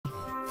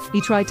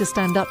He tried to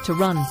stand up to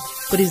run,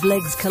 but his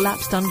legs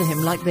collapsed under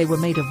him like they were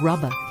made of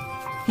rubber.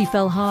 He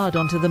fell hard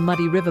onto the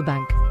muddy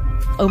riverbank.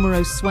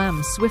 Omorose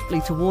swam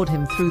swiftly toward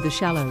him through the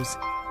shallows.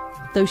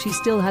 Though she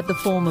still had the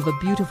form of a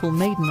beautiful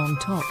maiden on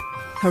top,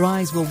 her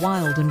eyes were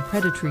wild and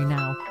predatory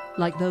now,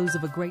 like those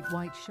of a great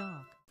white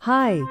shark.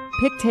 Hi,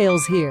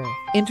 Pigtails here.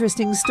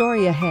 Interesting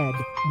story ahead.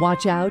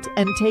 Watch out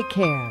and take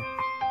care.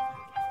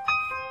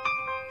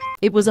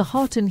 It was a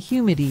hot and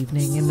humid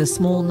evening in the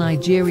small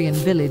Nigerian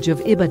village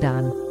of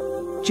Ibadan.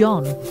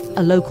 John,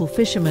 a local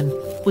fisherman,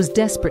 was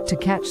desperate to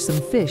catch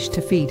some fish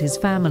to feed his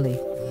family.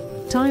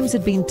 Times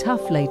had been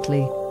tough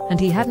lately, and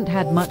he hadn't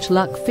had much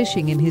luck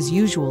fishing in his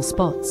usual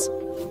spots.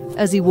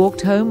 As he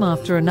walked home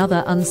after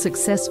another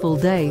unsuccessful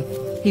day,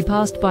 he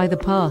passed by the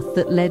path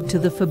that led to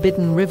the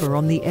forbidden river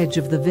on the edge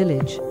of the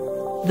village.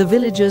 The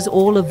villagers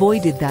all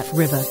avoided that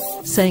river,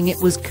 saying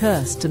it was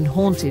cursed and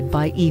haunted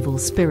by evil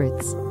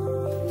spirits.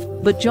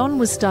 But John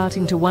was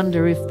starting to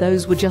wonder if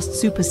those were just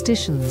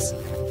superstitions.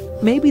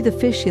 Maybe the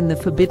fish in the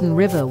forbidden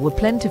river were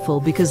plentiful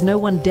because no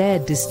one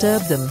dared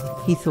disturb them,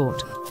 he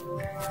thought.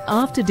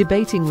 After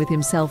debating with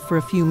himself for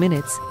a few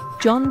minutes,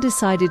 John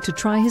decided to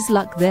try his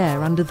luck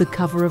there under the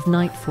cover of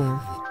nightfall.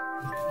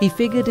 He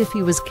figured if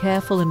he was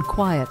careful and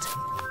quiet,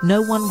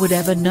 no one would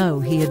ever know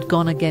he had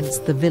gone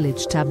against the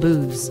village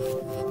taboos.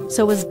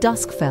 So as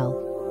dusk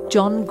fell,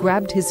 John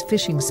grabbed his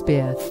fishing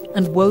spear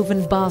and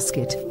woven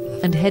basket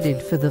and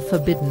headed for the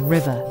forbidden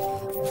river.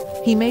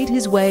 He made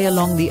his way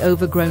along the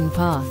overgrown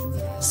path,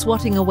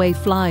 swatting away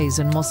flies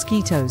and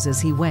mosquitoes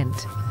as he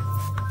went.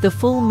 The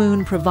full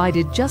moon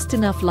provided just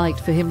enough light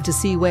for him to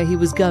see where he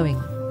was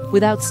going,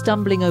 without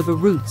stumbling over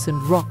roots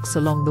and rocks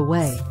along the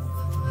way.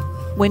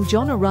 When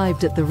John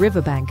arrived at the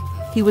riverbank,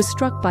 he was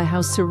struck by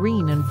how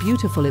serene and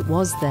beautiful it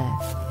was there.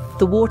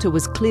 The water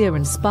was clear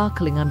and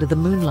sparkling under the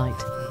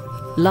moonlight.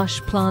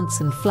 Lush plants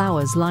and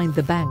flowers lined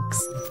the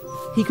banks.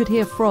 He could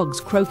hear frogs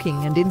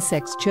croaking and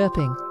insects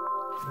chirping.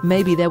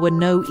 Maybe there were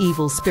no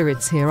evil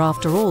spirits here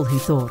after all, he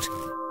thought.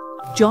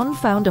 John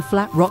found a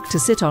flat rock to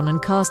sit on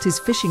and cast his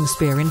fishing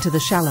spear into the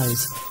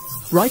shallows.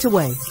 Right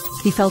away,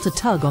 he felt a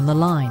tug on the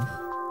line.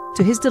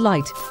 To his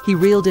delight, he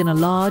reeled in a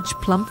large,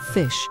 plump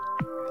fish.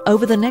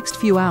 Over the next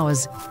few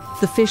hours,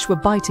 the fish were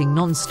biting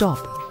non-stop.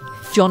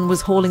 John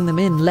was hauling them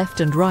in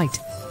left and right,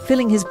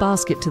 filling his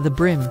basket to the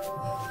brim.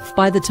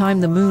 By the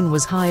time the moon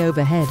was high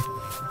overhead,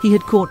 he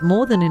had caught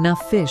more than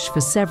enough fish for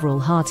several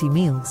hearty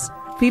meals.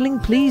 Feeling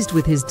pleased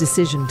with his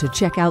decision to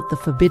check out the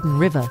forbidden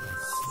river,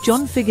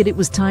 John figured it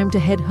was time to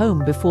head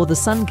home before the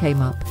sun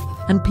came up,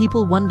 and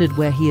people wondered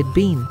where he had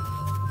been.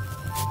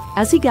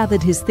 As he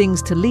gathered his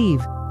things to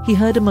leave, he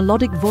heard a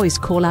melodic voice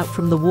call out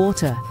from the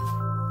water.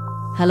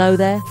 "Hello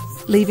there,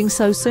 leaving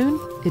so soon?"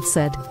 it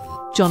said.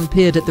 John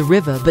peered at the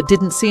river but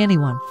didn't see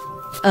anyone.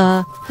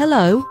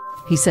 Hello,"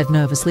 he said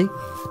nervously.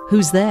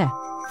 "Who's there?"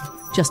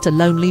 "Just a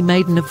lonely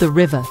maiden of the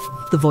river,"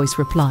 the voice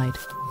replied.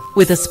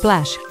 With a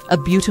splash, a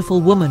beautiful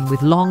woman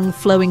with long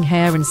flowing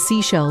hair and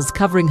seashells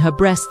covering her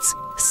breasts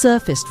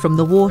surfaced from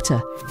the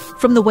water.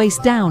 From the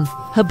waist down,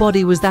 her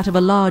body was that of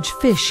a large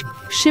fish,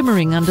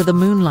 shimmering under the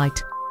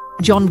moonlight.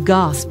 John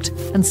gasped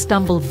and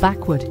stumbled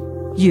backward.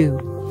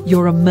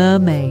 You're a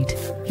mermaid,"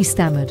 he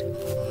stammered.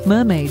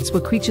 Mermaids were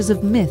creatures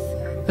of myth,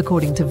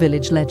 according to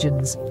village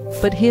legends,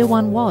 but here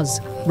one was,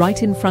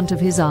 right in front of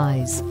his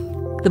eyes.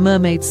 The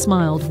mermaid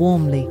smiled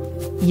warmly.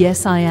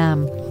 "Yes, I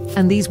am,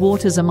 and these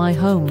waters are my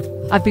home.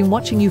 I've been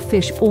watching you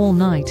fish all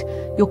night.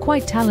 You're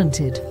quite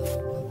talented."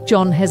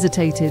 John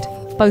hesitated,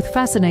 both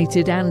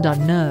fascinated and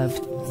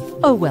unnerved.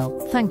 "Oh well,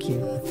 thank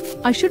you.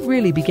 I should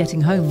really be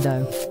getting home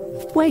though."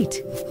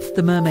 "Wait,"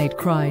 the mermaid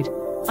cried.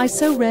 "I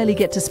so rarely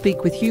get to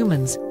speak with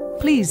humans.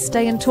 Please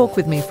stay and talk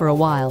with me for a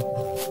while."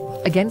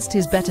 Against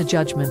his better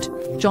judgment,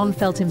 John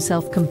felt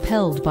himself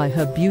compelled by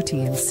her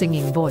beauty and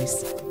singing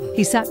voice.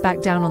 He sat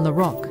back down on the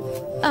rock.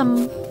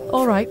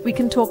 All right, we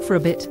can talk for a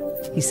bit,"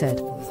 he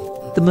said.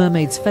 The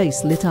mermaid's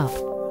face lit up.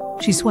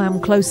 She swam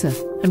closer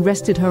and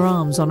rested her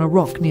arms on a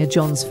rock near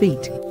John's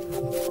feet.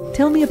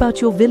 "Tell me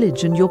about your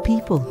village and your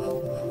people."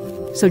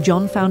 So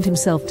John found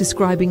himself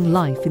describing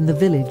life in the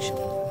village.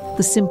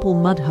 The simple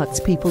mud huts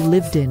people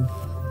lived in,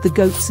 the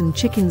goats and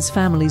chickens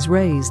families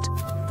raised,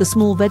 the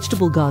small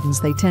vegetable gardens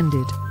they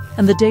tended,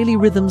 and the daily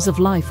rhythms of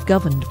life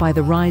governed by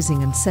the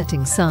rising and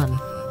setting sun.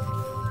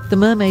 The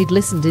mermaid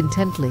listened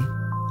intently,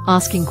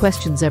 asking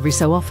questions every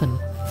so often.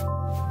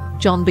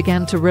 John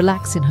began to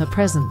relax in her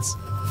presence.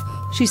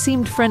 She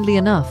seemed friendly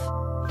enough,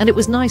 and it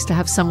was nice to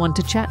have someone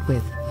to chat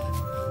with.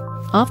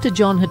 After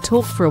John had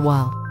talked for a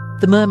while,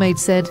 the mermaid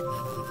said,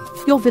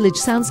 "Your village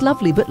sounds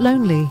lovely but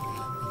lonely.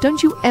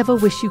 Don't you ever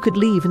wish you could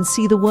leave and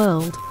see the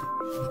world?"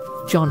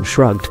 John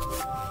shrugged.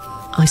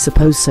 "I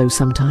suppose so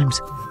sometimes,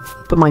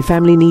 but my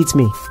family needs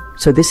me,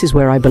 so this is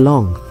where I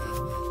belong."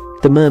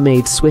 The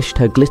mermaid swished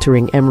her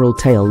glittering emerald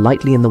tail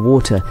lightly in the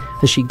water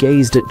as she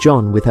gazed at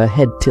John with her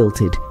head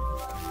tilted.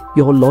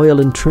 "You're loyal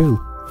and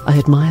true. I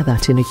admire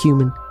that in a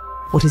human.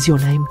 What is your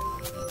name?"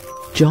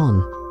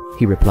 "John,"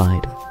 he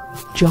replied.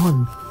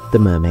 "John," the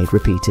mermaid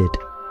repeated.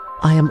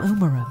 "I am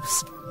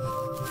Omorose."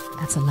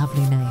 "That's a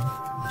lovely name,"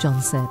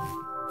 John said.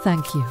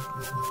 Thank you.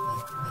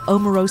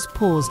 Omorose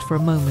paused for a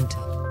moment,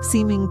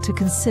 seeming to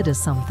consider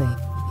something.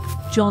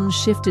 John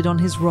shifted on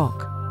his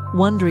rock,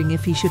 wondering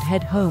if he should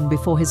head home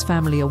before his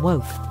family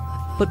awoke.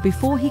 But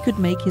before he could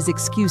make his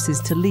excuses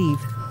to leave,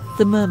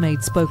 the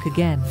mermaid spoke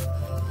again.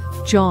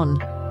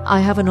 John, I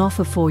have an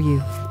offer for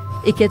you.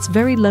 It gets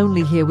very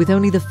lonely here with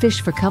only the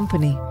fish for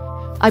company.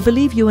 I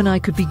believe you and I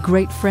could be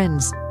great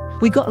friends.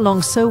 We got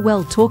along so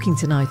well talking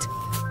tonight.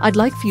 I'd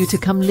like for you to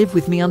come live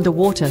with me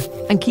underwater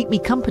and keep me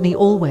company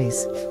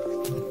always.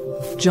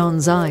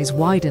 John's eyes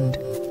widened.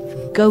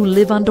 Go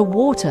live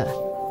underwater?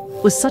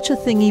 Was such a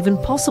thing even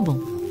possible?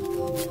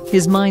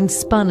 His mind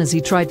spun as he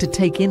tried to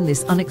take in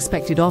this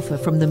unexpected offer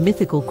from the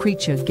mythical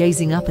creature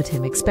gazing up at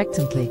him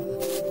expectantly.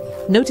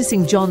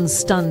 Noticing John's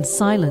stunned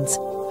silence,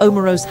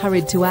 Omorose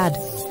hurried to add,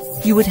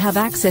 "You would have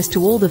access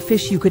to all the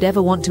fish you could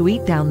ever want to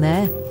eat down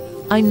there.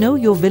 I know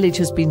your village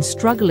has been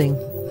struggling.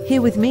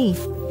 Here with me,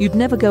 you'd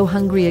never go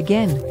hungry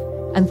again.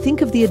 And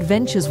think of the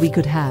adventures we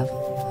could have.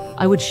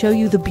 I would show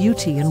you the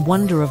beauty and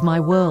wonder of my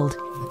world.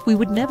 We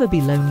would never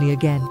be lonely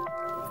again."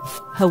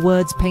 Her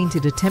words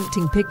painted a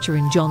tempting picture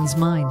in John's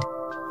mind.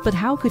 But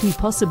how could he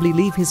possibly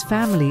leave his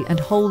family and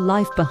whole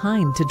life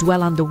behind to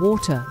dwell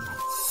underwater?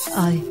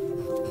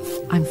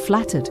 I'm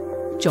flattered,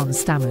 John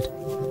stammered.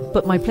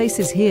 But my place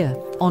is here,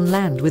 on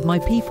land with my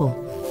people.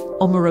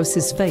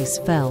 Omorose's face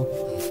fell.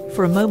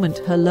 For a moment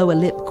her lower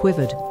lip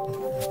quivered.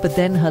 But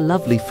then her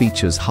lovely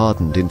features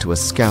hardened into a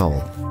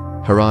scowl.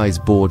 Her eyes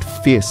bored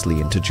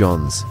fiercely into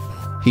John's.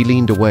 He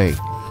leaned away,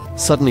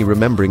 suddenly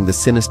remembering the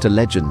sinister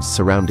legends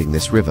surrounding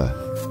this river.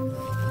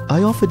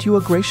 "I offered you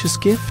a gracious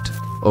gift,"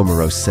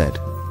 Omorose said,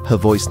 her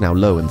voice now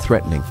low and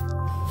threatening.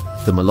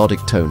 The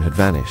melodic tone had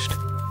vanished.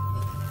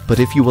 "But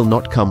if you will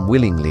not come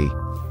willingly,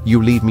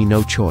 you leave me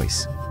no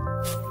choice."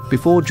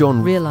 Before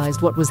John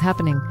realized what was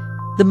happening,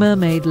 the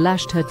mermaid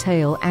lashed her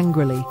tail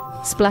angrily,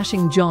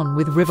 splashing John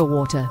with river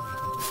water.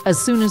 As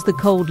soon as the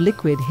cold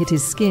liquid hit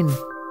his skin,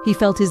 he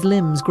felt his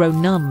limbs grow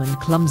numb and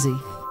clumsy.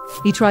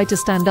 He tried to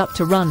stand up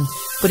to run,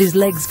 but his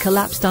legs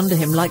collapsed under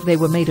him like they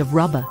were made of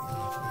rubber.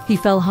 He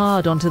fell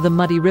hard onto the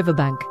muddy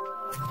riverbank.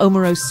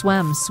 Omorose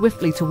swam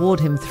swiftly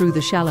toward him through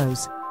the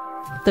shallows.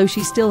 Though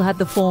she still had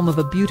the form of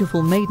a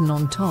beautiful maiden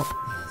on top,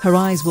 her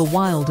eyes were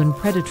wild and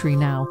predatory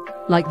now,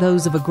 like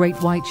those of a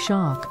great white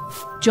shark.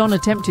 John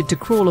attempted to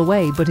crawl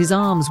away, but his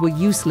arms were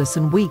useless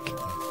and weak.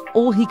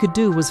 All he could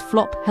do was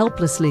flop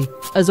helplessly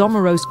as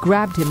Omorose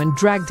grabbed him and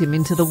dragged him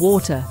into the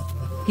water.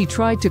 He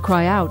tried to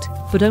cry out,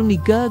 but only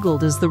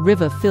gurgled as the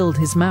river filled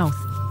his mouth.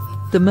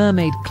 The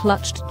mermaid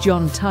clutched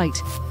John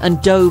tight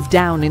and dove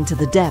down into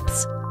the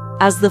depths.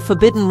 As the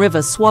forbidden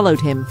river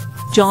swallowed him,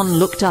 John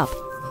looked up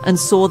and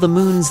saw the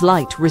moon's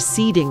light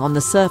receding on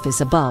the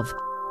surface above.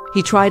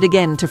 He tried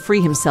again to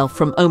free himself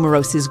from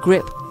Omorose's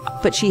grip,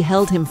 but she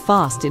held him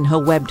fast in her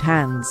webbed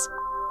hands.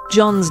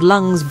 John's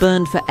lungs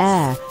burned for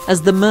air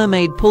as the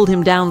mermaid pulled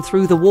him down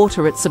through the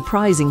water at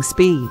surprising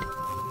speed.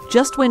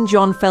 Just when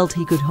John felt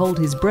he could hold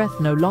his breath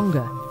no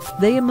longer,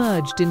 they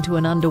emerged into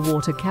an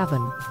underwater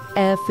cavern,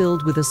 air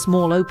filled with a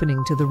small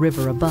opening to the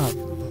river above.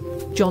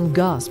 John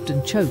gasped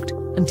and choked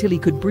until he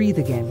could breathe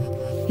again.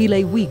 He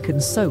lay weak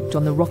and soaked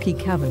on the rocky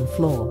cavern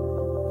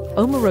floor.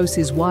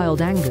 Omorose's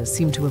wild anger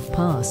seemed to have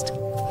passed.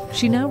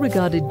 She now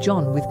regarded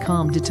John with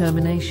calm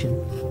determination.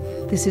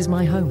 "This is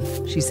my home,"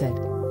 she said.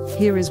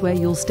 "Here is where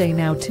you'll stay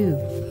now too.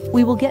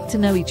 We will get to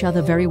know each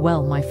other very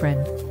well, my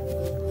friend."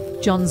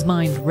 John's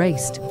mind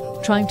raced,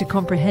 trying to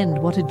comprehend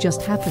what had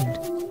just happened.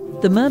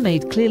 The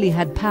mermaid clearly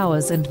had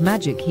powers and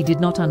magic he did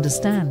not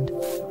understand,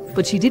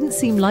 but she didn't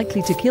seem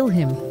likely to kill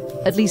him,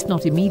 at least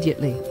not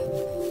immediately.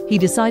 He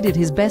decided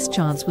his best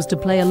chance was to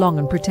play along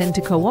and pretend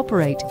to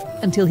cooperate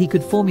until he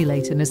could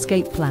formulate an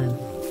escape plan.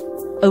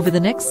 Over the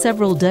next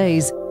several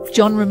days,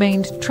 John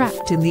remained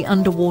trapped in the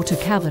underwater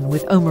cavern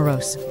with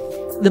Omorose.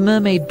 The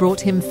mermaid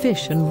brought him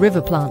fish and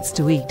river plants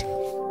to eat.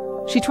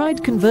 She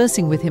tried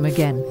conversing with him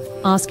again,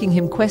 asking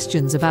him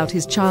questions about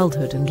his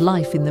childhood and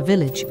life in the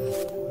village.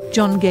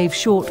 John gave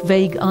short,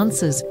 vague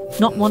answers,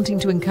 not wanting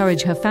to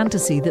encourage her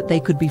fantasy that they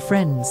could be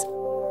friends.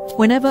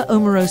 Whenever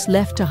Omorose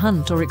left to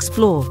hunt or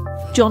explore,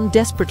 John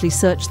desperately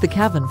searched the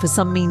cavern for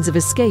some means of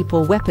escape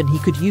or weapon he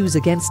could use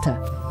against her.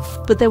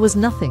 But there was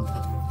nothing,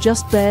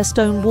 just bare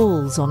stone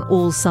walls on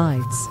all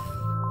sides.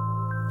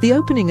 The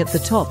opening at the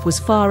top was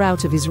far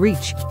out of his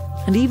reach,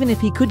 and even if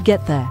he could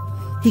get there,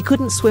 he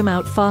couldn't swim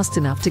out fast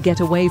enough to get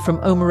away from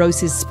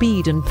Omorose's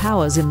speed and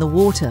powers in the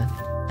water.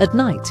 At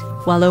night,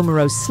 while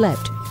Omorose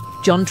slept,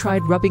 John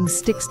tried rubbing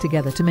sticks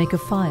together to make a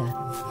fire,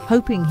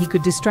 hoping he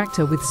could distract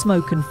her with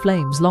smoke and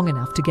flames long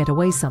enough to get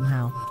away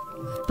somehow.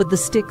 But the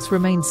sticks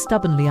remained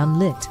stubbornly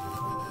unlit.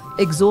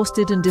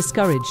 Exhausted and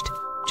discouraged,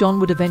 John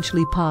would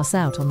eventually pass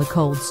out on the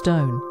cold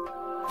stone.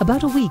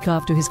 About a week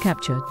after his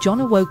capture, John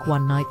awoke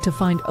one night to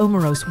find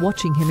Omorose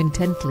watching him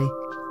intently,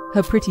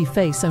 her pretty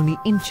face only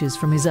inches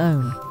from his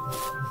own.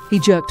 He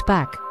jerked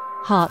back,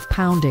 heart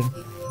pounding.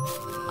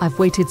 "I've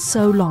waited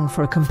so long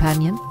for a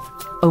companion,"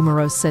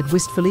 Omorose said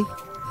wistfully.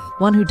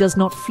 "One who does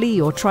not flee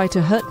or try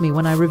to hurt me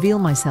when I reveal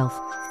myself.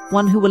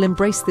 One who will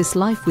embrace this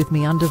life with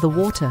me under the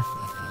water."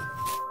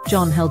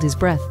 John held his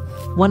breath,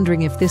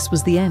 wondering if this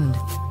was the end.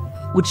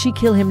 Would she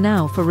kill him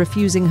now for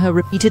refusing her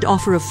repeated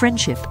offer of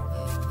friendship?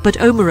 But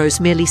Omorose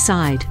merely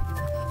sighed.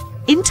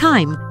 "In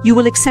time, you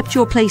will accept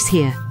your place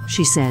here,"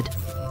 she said.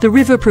 "The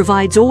river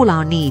provides all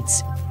our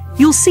needs.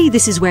 You'll see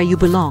this is where you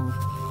belong."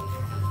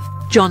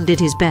 John did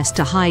his best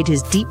to hide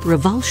his deep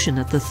revulsion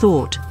at the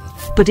thought,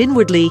 but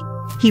inwardly,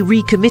 he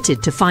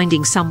recommitted to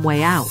finding some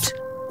way out.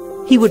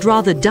 He would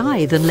rather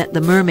die than let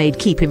the mermaid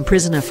keep him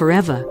prisoner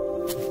forever.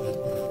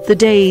 The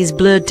days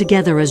blurred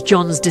together as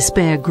John's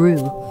despair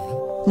grew.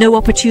 No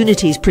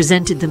opportunities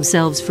presented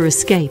themselves for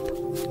escape.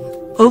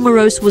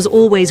 Omorose was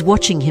always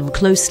watching him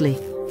closely.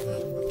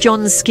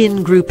 John's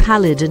skin grew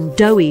pallid and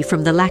doughy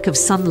from the lack of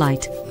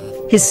sunlight.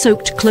 His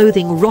soaked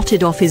clothing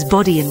rotted off his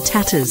body in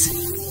tatters.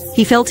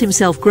 He felt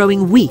himself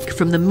growing weak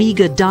from the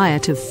meager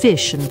diet of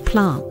fish and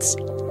plants.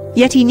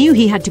 Yet he knew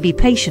he had to be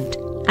patient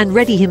and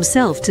ready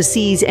himself to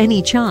seize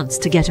any chance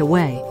to get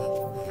away.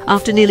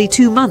 After nearly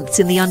 2 months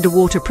in the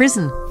underwater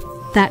prison,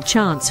 that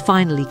chance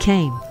finally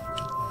came.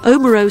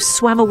 Omorose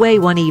swam away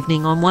one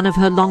evening on one of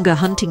her longer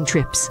hunting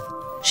trips.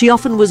 She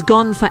often was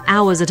gone for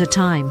hours at a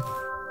time.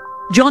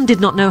 John did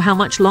not know how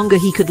much longer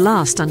he could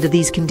last under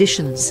these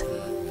conditions.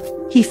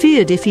 He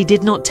feared if he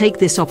did not take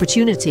this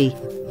opportunity,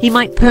 he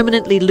might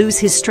permanently lose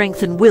his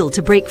strength and will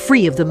to break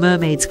free of the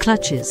mermaid's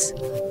clutches.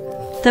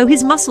 Though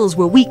his muscles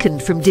were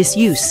weakened from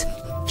disuse,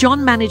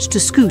 John managed to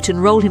scoot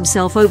and roll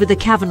himself over the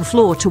cavern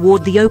floor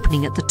toward the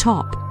opening at the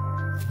top.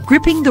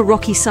 Gripping the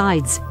rocky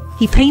sides,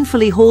 he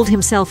painfully hauled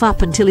himself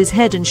up until his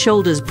head and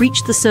shoulders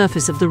breached the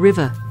surface of the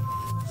river.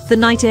 The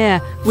night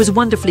air was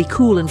wonderfully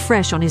cool and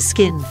fresh on his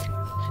skin.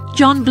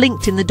 John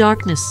blinked in the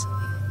darkness.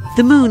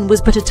 The moon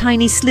was but a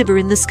tiny sliver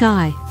in the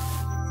sky.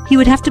 He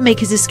would have to make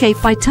his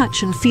escape by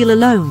touch and feel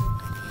alone.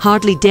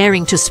 Hardly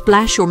daring to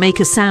splash or make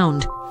a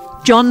sound,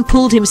 John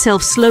pulled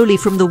himself slowly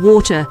from the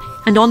water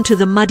and onto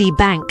the muddy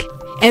bank,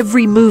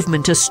 every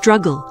movement a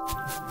struggle.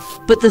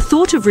 But the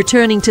thought of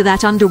returning to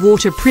that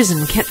underwater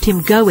prison kept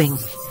him going.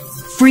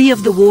 Free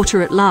of the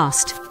water at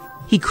last,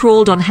 he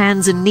crawled on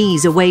hands and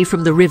knees away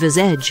from the river's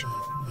edge.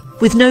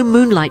 With no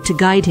moonlight to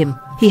guide him,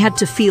 he had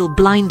to feel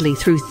blindly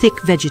through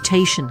thick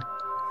vegetation.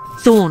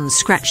 Thorns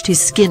scratched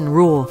his skin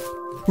raw.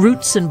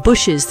 Roots and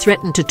bushes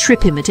threatened to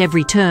trip him at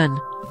every turn.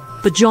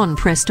 But John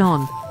pressed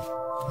on.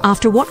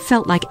 After what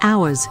felt like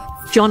hours,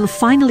 John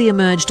finally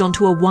emerged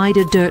onto a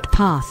wider dirt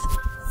path.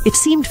 It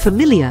seemed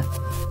familiar,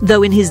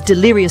 though in his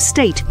delirious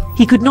state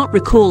he could not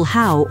recall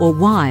how or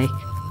why.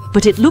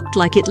 But it looked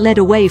like it led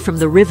away from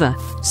the river,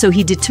 so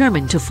he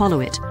determined to follow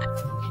it.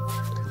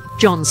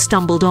 John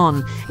stumbled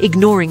on,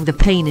 ignoring the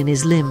pain in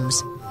his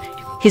limbs.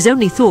 His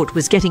only thought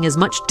was getting as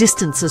much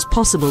distance as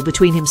possible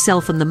between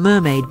himself and the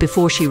mermaid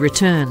before she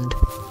returned.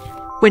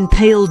 When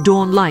pale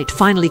dawn light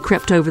finally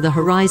crept over the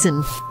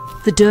horizon,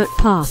 the dirt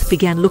path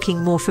began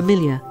looking more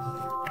familiar.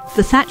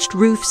 The thatched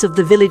roofs of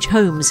the village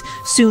homes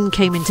soon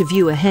came into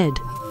view ahead.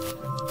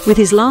 With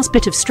his last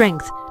bit of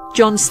strength,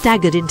 John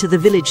staggered into the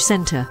village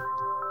centre.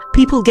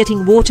 People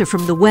getting water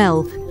from the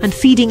well and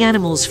feeding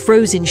animals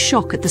froze in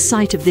shock at the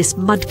sight of this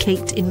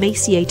mud-caked,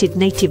 emaciated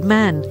native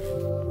man.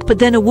 But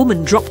then a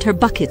woman dropped her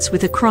buckets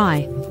with a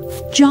cry.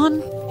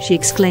 "John," she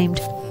exclaimed,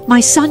 "my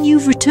son,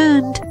 you've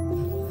returned."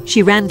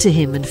 She ran to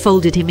him and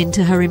folded him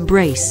into her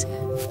embrace.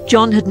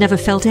 John had never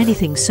felt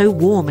anything so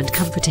warm and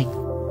comforting.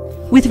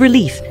 With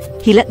relief,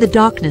 he let the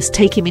darkness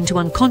take him into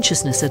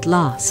unconsciousness at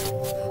last.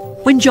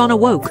 When John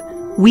awoke,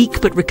 weak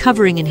but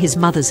recovering in his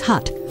mother's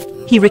hut,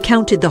 he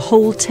recounted the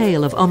whole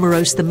tale of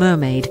Omorose the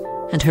mermaid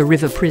and her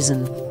river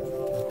prison.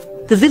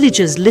 The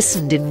villagers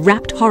listened in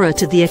rapt horror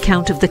to the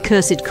account of the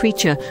cursed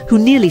creature who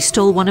nearly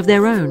stole one of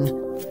their own.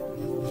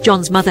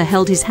 John's mother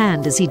held his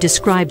hand as he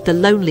described the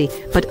lonely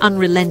but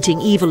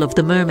unrelenting evil of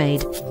the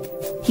mermaid.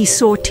 He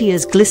saw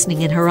tears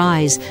glistening in her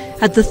eyes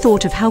at the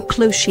thought of how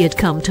close she had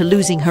come to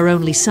losing her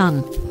only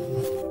son.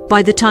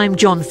 By the time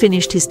John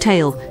finished his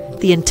tale,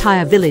 the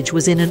entire village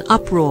was in an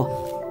uproar.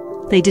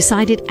 They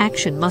decided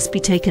action must be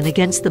taken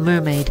against the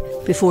mermaid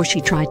before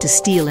she tried to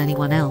steal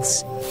anyone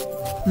else.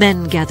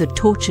 Men gathered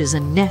torches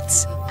and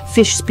nets,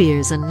 fish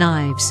spears and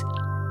knives.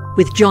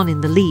 With John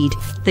in the lead,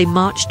 they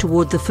marched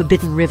toward the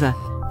forbidden river,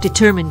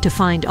 determined to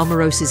find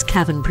Omorose's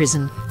cavern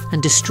prison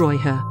and destroy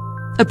her.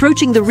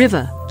 Approaching the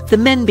river, the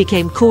men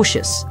became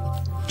cautious.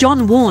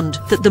 John warned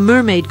that the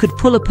mermaid could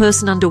pull a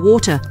person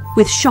underwater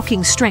with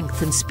shocking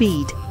strength and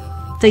speed.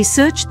 They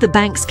searched the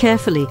banks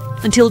carefully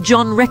until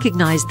John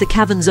recognized the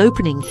cavern's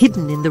opening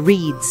hidden in the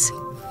reeds.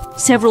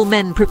 Several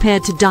men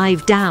prepared to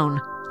dive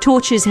down,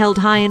 torches held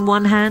high in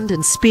one hand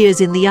and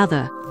spears in the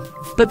other.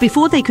 But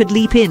before they could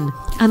leap in,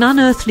 an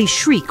unearthly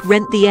shriek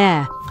rent the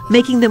air,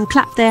 making them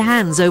clap their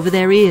hands over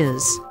their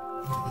ears.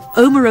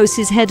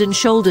 Omorose's head and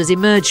shoulders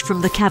emerged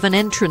from the cavern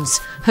entrance,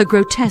 her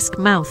grotesque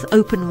mouth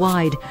open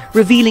wide,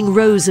 revealing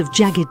rows of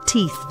jagged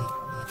teeth.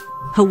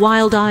 Her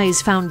wild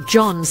eyes found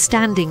John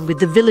standing with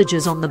the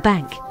villagers on the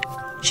bank.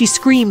 She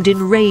screamed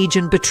in rage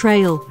and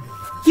betrayal.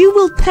 "You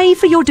will pay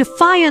for your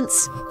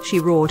defiance," she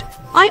roared.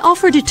 "I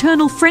offered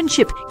eternal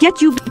friendship, yet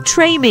you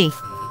betray me."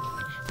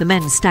 The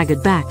men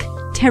staggered back,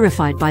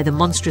 terrified by the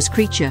monstrous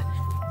creature.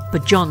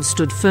 But John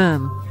stood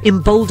firm,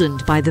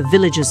 emboldened by the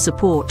villagers'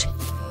 support.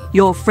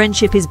 "Your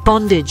friendship is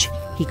bondage,"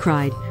 he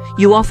cried.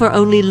 "You offer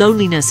only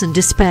loneliness and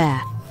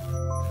despair."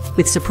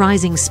 With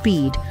surprising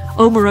speed,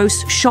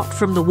 Omorose shot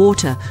from the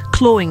water,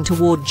 clawing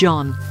toward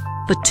John.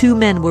 But two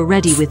men were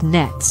ready with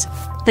nets.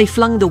 They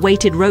flung the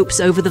weighted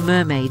ropes over the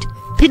mermaid,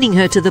 pinning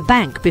her to the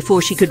bank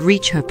before she could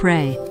reach her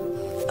prey.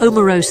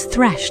 Omorose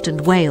thrashed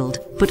and wailed,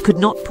 but could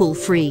not pull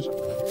free.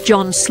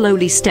 John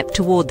slowly stepped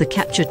toward the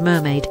captured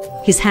mermaid,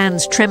 his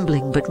hands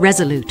trembling but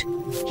resolute.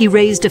 He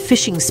raised a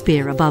fishing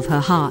spear above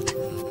her heart.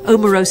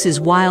 Omorose's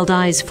wild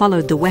eyes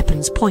followed the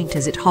weapon's point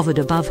as it hovered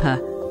above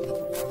her.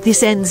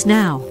 "This ends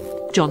now,"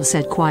 John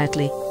said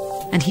quietly,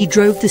 and he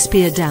drove the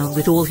spear down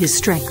with all his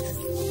strength.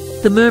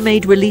 The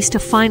mermaid released a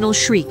final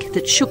shriek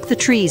that shook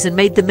the trees and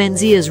made the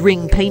men's ears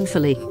ring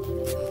painfully.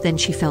 Then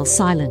she fell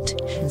silent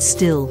and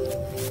still.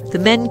 The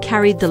men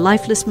carried the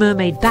lifeless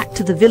mermaid back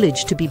to the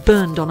village to be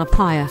burned on a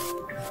pyre.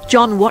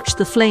 John watched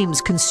the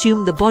flames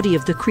consume the body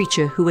of the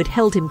creature who had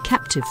held him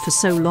captive for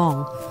so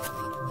long.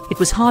 It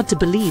was hard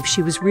to believe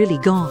she was really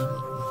gone.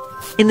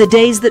 In the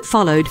days that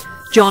followed,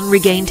 John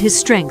regained his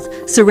strength,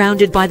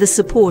 surrounded by the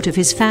support of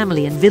his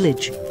family and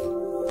village.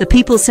 The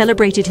people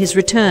celebrated his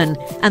return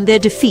and their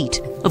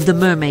defeat of the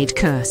mermaid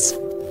curse.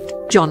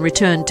 John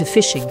returned to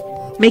fishing,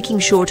 making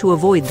sure to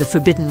avoid the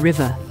forbidden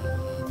river.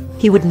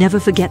 He would never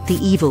forget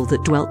the evil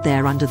that dwelt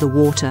there under the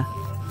water.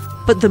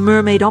 But the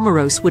mermaid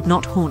Omorose would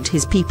not haunt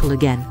his people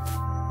again.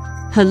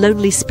 Her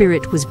lonely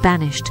spirit was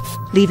banished,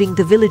 leaving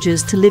the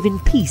villagers to live in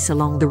peace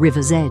along the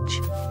river's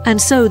edge. And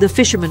so the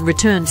fisherman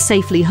returned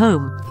safely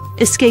home,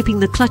 escaping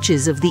the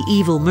clutches of the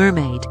evil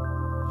mermaid.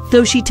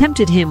 Though she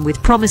tempted him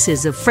with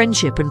promises of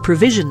friendship and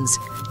provisions,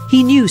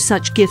 he knew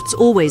such gifts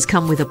always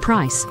come with a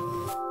price.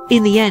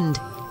 In the end,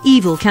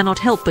 evil cannot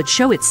help but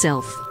show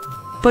itself.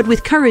 But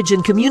with courage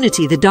and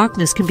community, the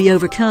darkness can be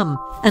overcome,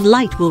 and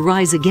light will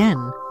rise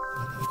again.